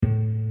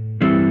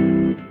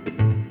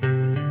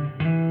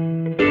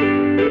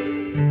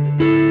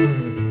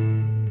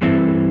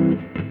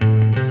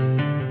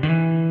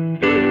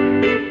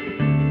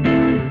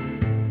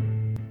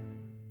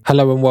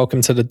Hello and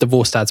welcome to the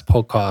Divorce Dads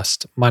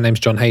podcast. My name's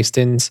John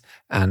Hastings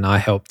and I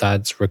help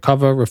dads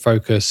recover,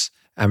 refocus,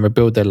 and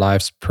rebuild their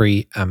lives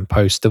pre and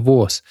post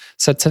divorce.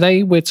 So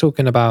today we're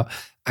talking about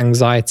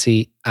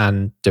anxiety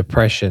and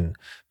depression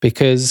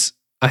because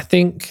I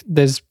think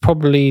there's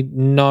probably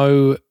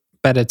no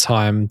better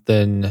time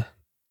than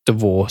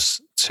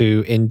divorce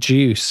to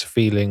induce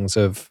feelings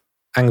of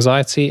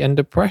anxiety and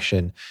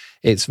depression.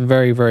 It's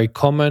very, very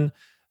common.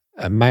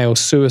 Male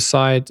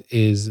suicide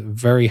is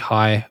very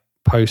high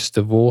post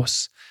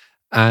divorce,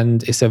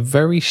 and it's a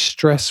very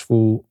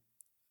stressful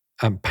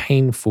and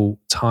painful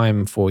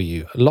time for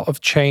you. A lot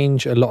of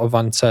change, a lot of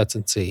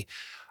uncertainty.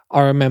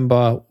 I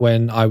remember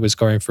when I was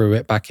going through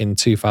it back in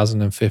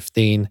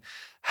 2015,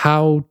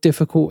 how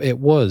difficult it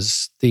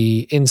was,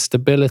 the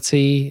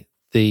instability,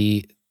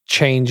 the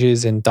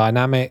changes in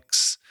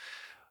dynamics,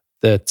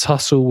 the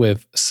tussle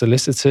with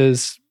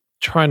solicitors,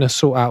 trying to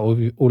sort out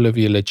all of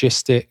your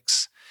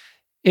logistics.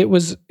 It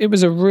was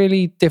a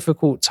really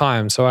difficult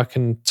time, so I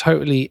can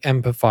totally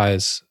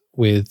empathize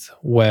with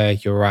where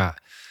you're at.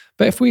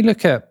 But if we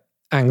look at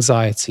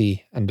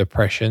anxiety and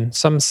depression,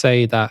 some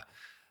say that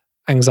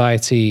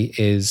anxiety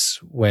is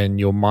when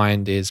your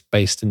mind is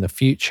based in the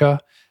future,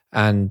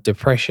 and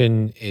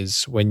depression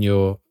is when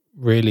you're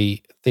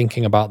really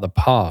thinking about the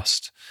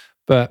past.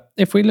 But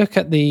if we look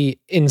at the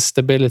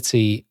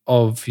instability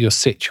of your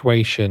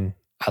situation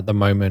at the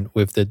moment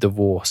with the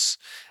divorce,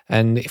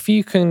 and if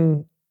you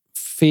can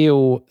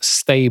feel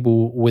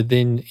stable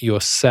within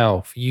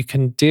yourself, you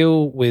can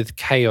deal with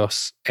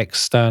chaos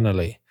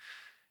externally.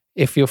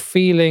 If you're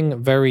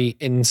feeling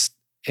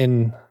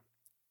in,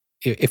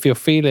 if you're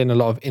feeling a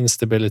lot of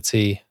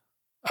instability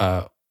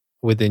uh,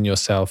 within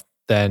yourself,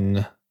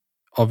 then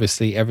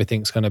obviously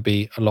everything's going to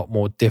be a lot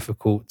more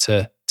difficult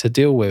to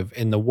deal with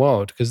in the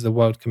world because the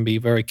world can be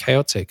very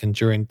chaotic, and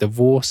during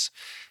divorce,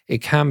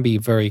 it can be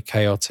very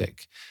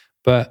chaotic.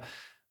 But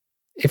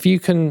if you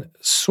can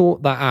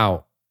sort that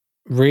out,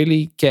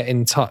 really get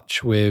in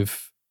touch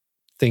with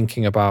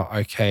thinking about,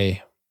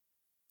 okay,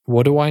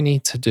 what do I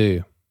need to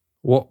do?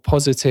 What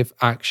positive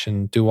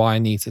action do I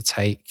need to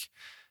take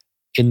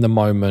in the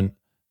moment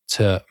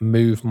to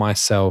move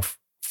myself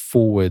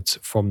forwards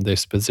from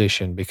this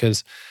position?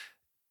 Because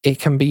it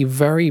can be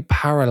very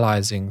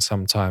paralyzing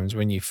sometimes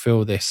when you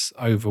feel this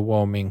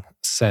overwhelming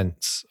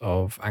sense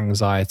of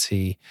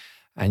anxiety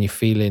and you're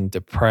feeling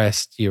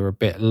depressed, you're a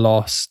bit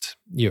lost,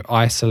 you're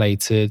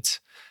isolated.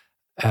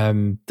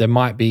 There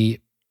might be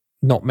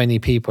not many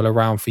people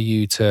around for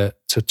you to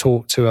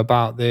talk to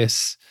about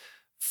this.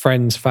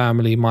 Friends,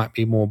 family might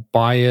be more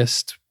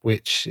biased,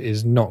 which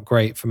is not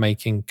great for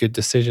making good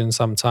decisions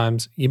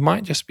sometimes. You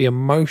might just be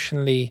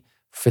emotionally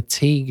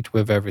fatigued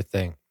with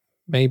everything.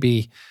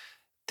 Maybe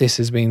this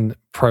has been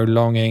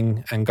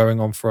prolonging and going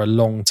on for a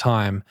long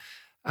time,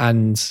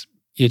 and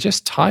you're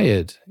just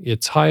tired. You're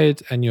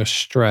tired and you're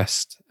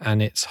stressed,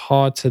 and it's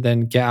hard to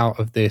then get out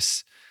of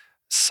this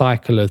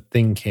cycle of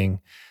thinking.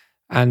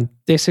 And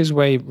this is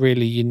where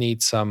really you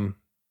need some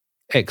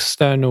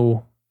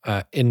external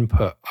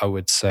input, I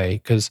would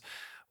say, because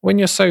when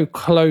you're so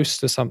close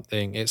to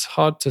something, it's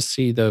hard to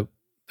see the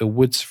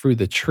woods through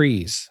the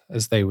trees,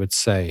 as they would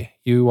say.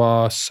 You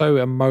are so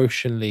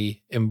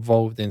emotionally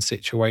involved in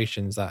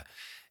situations that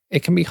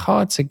it can be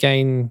hard to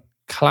gain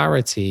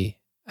clarity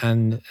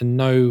and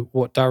know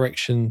what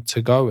direction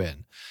to go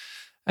in.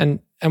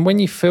 And when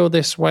you feel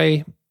this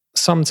way,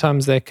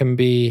 sometimes there can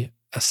be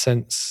a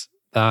sense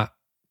that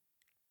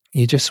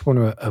you just want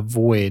to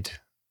avoid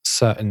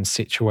certain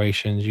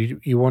situations.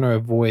 You want to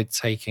avoid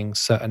taking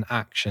certain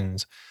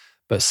actions,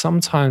 but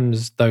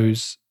sometimes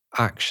those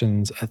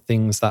actions are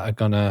things that are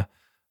going to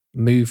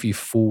move you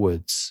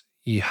forwards.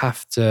 You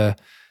have to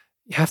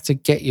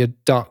get your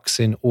ducks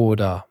in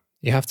order.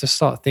 You have to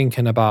start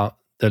thinking about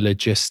the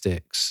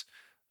logistics,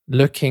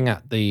 looking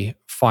at the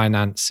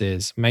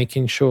finances,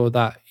 making sure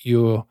that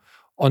you're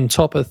on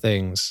top of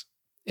things.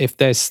 If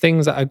there's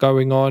things that are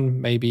going on,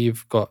 maybe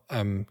you've got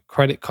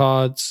credit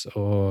cards,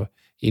 or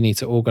you need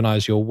to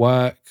organize your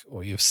work,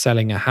 or you're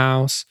selling a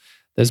house.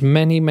 There's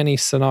many, many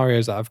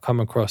scenarios that I've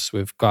come across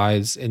with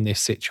guys in this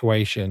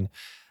situation.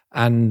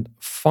 And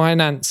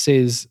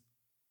finances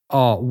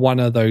are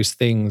one of those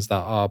things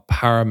that are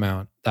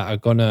paramount, that are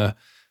going to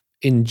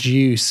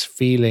induce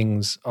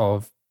feelings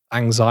of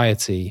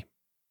anxiety,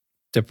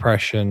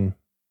 depression.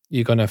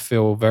 You're going to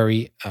feel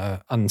very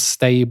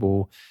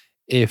unstable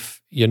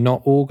if you're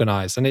not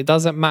organized. And it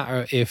doesn't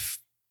matter if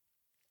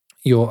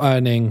you're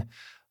earning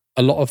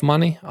a lot of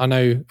money. I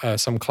know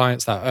some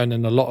clients that are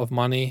earning a lot of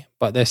money,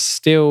 but they're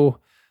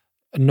still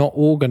not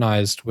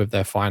organized with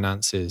their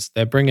finances.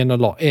 They're bringing a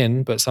lot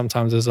in, but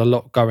sometimes there's a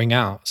lot going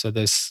out. So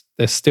there's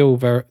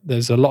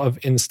a lot of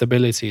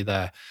instability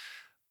there.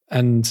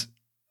 And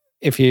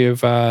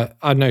if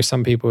I know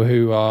some people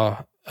who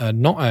are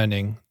not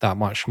earning that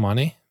much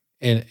money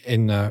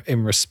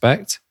in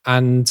respect,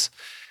 and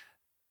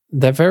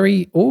they're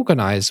very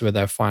organized with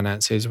their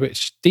finances,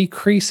 which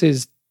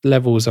decreases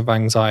levels of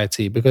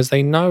anxiety because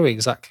they know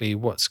exactly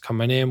what's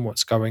coming in,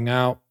 what's going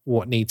out,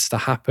 what needs to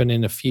happen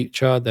in the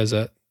future.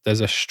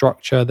 there's a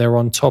structure, they're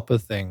on top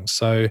of things.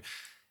 So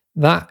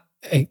that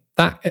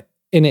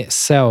in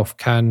itself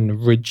can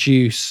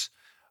reduce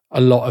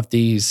a lot of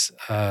these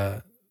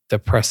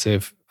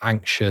depressive,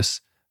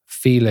 anxious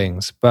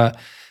feelings. But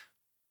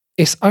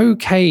it's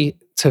okay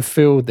to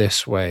feel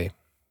this way.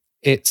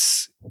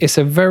 It's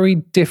a very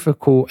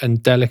difficult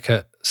and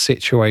delicate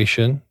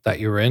situation that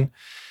you're in.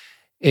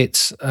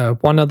 It's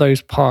one of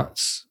those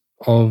parts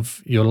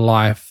of your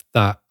life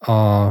that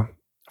are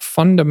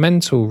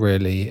fundamental,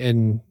 really,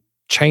 in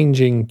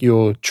changing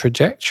your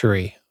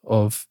trajectory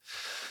of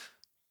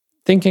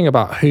thinking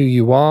about who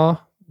you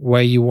are,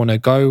 where you want to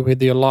go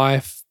with your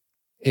life.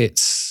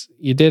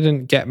 You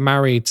didn't get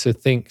married to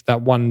think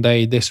that one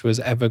day this was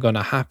ever going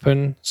to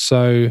happen.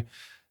 So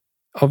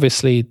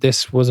obviously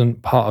this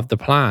wasn't part of the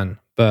plan,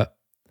 but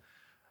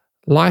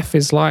life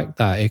is like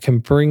that. It can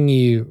bring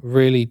you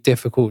really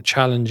difficult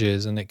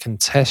challenges, and it can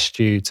test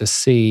you to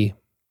see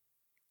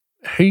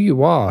who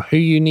you are, who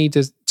you need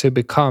to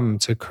become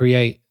to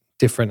create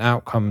different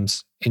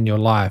outcomes in your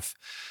life.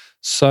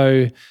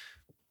 So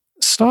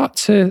start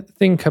to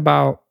think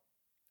about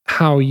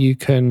how you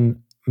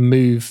can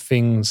move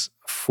things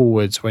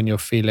forwards when you're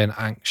feeling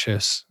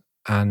anxious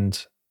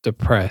and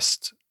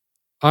depressed.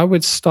 I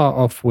would start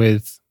off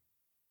with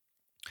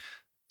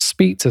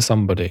speak to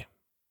somebody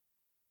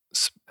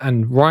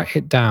and write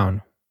it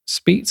down.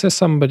 Speak to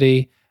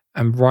somebody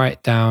and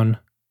write down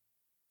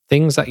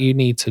things that you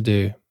need to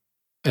do,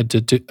 a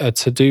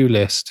to-do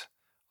list.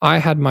 I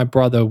had my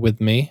brother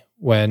with me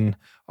when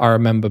I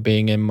remember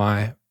being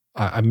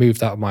I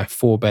moved out of my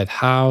 4-bed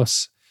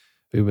house.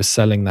 We were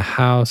selling the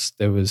house.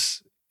 It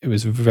was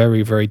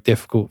very, very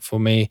difficult for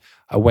me.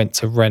 I went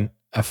to rent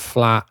a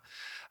flat.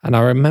 And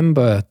I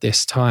remember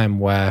this time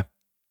where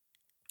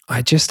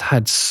I just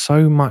had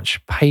so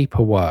much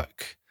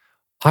paperwork.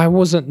 I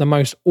wasn't the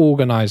most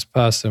organized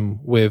person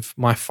with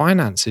my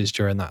finances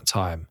during that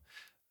time.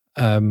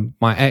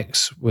 My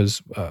ex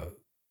was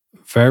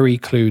very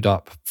clued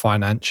up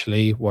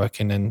financially,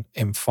 working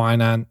in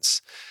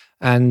finance.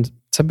 And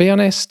to be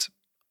honest,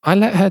 I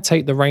let her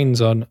take the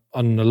reins on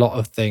a lot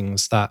of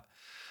things that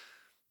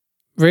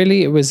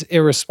really it was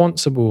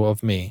irresponsible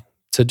of me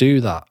to do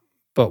that.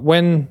 But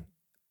when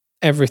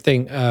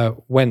everything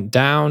went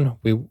down,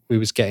 we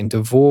was getting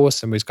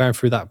divorced and we was going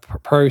through that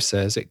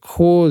process, it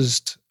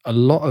caused a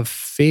lot of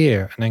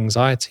fear and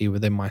anxiety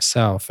within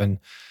myself. And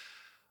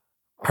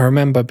I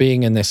remember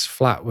being in this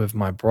flat with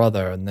my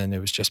brother, and then it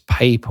was just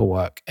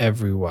paperwork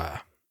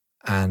everywhere.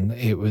 And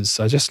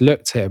I just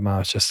looked at him, I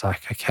was just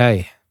like,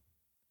 okay,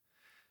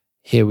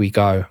 here we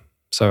go.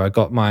 So I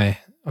got my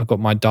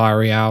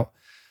diary out.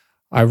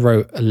 I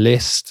wrote a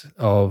list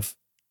of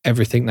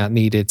everything that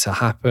needed to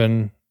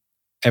happen,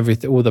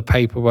 everything, all the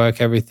paperwork,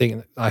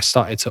 everything. I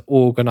started to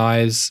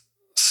organize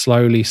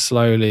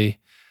slowly.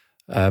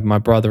 My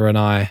brother and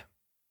I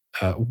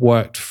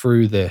worked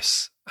through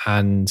this,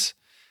 and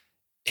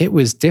it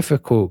was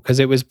difficult because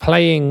it was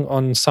playing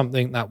on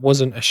something that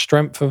wasn't a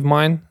strength of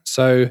mine.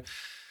 So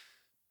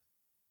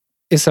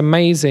it's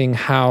amazing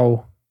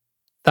how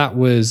that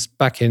was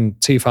back in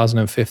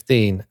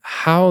 2015,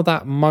 how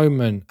that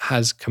moment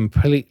has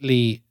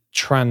completely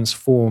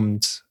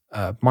transformed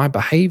my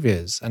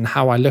behaviors and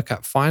how I look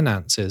at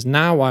finances.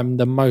 Now I'm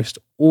the most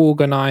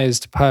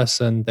organized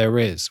person there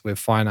is with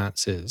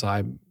finances.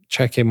 I'm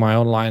checking my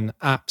online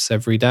apps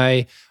every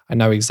day. I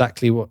know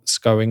exactly what's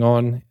going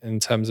on in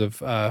terms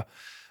of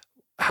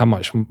how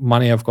much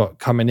money I've got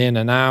coming in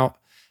and out.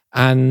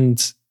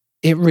 And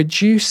it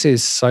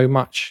reduces so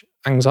much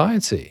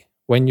anxiety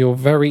when you're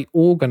very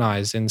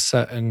organized in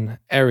certain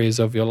areas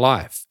of your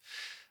life.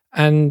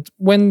 And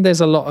when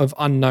there's a lot of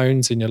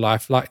unknowns in your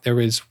life, like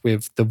there is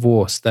with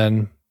divorce,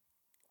 then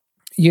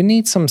you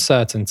need some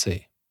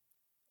certainty.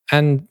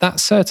 And that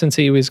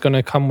certainty is going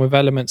to come with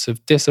elements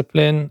of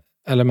discipline,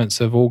 elements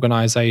of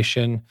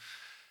organization.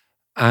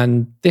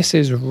 And this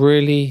is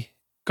really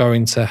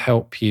going to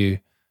help you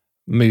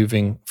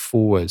moving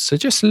forward. So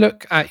just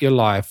look at your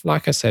life.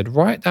 Like I said,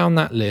 write down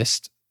that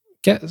list,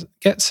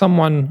 get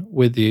someone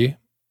with you,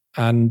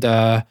 and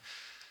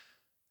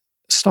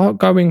start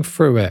going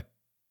through it.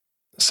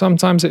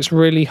 Sometimes it's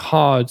really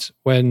hard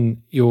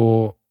when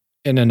you're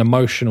in an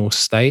emotional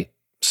state.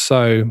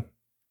 So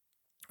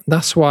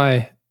that's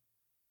why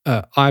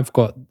I've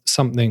got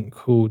something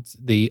called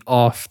the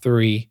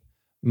R3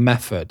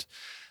 method.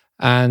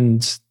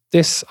 And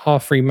this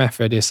R3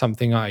 method is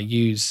something I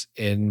use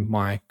in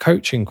my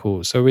coaching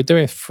calls. So we're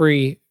doing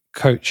 3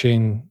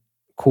 coaching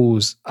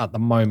calls at the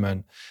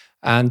moment.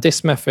 And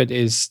this method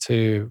is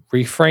to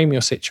reframe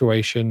your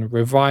situation,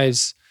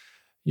 revise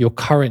your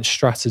current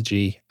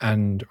strategy,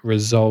 and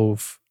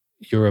resolve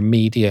your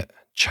immediate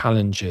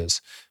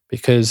challenges.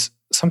 Because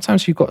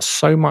sometimes you've got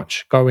so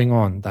much going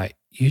on that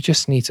you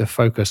just need to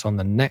focus on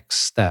the next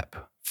step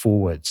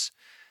forwards.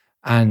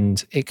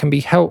 And it can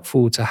be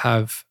helpful to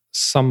have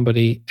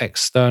somebody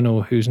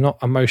external who's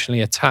not emotionally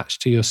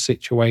attached to your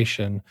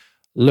situation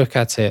look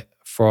at it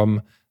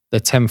from the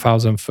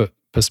 10,000 foot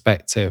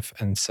perspective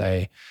and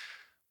say,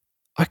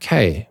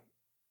 okay,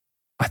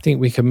 I think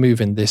we can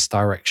move in this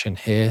direction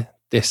here.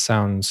 This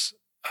sounds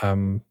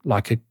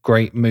like a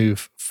great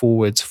move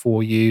forwards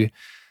for you,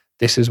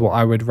 this is what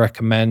I would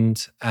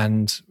recommend.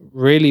 And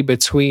really,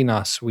 between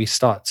us, we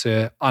start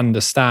to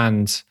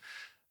understand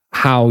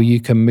how you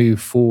can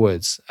move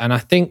forwards. And I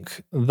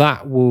think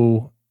that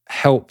will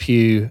help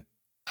you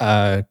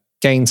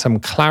gain some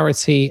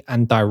clarity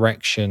and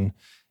direction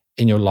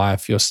in your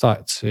life. You'll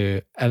start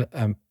to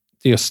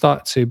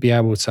be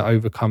able to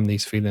overcome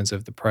these feelings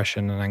of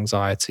depression and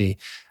anxiety.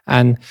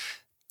 And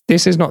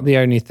this is not the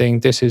only thing.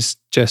 This is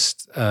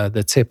just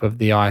the tip of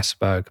the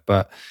iceberg.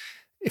 But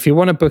if you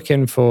want to book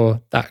in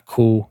for that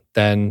call,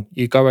 then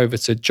you go over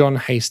to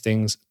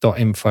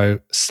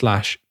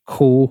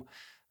johnhastings.info/call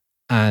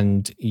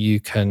and you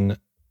can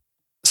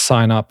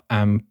sign up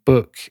and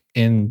book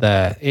in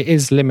there. It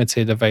is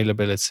limited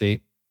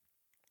availability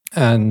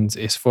and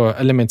it's for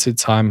a limited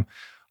time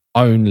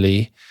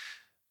only,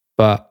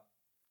 but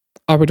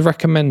I would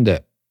recommend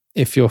it.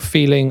 If you're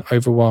feeling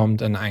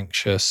overwhelmed and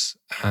anxious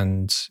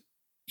and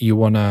you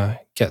want to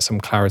get some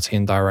clarity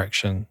and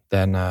direction,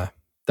 then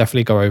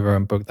definitely go over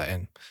and book that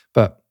in.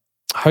 But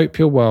I hope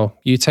you're well.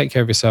 You take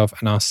care of yourself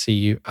and I'll see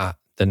you at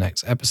the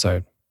next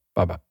episode.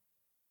 Bye-bye.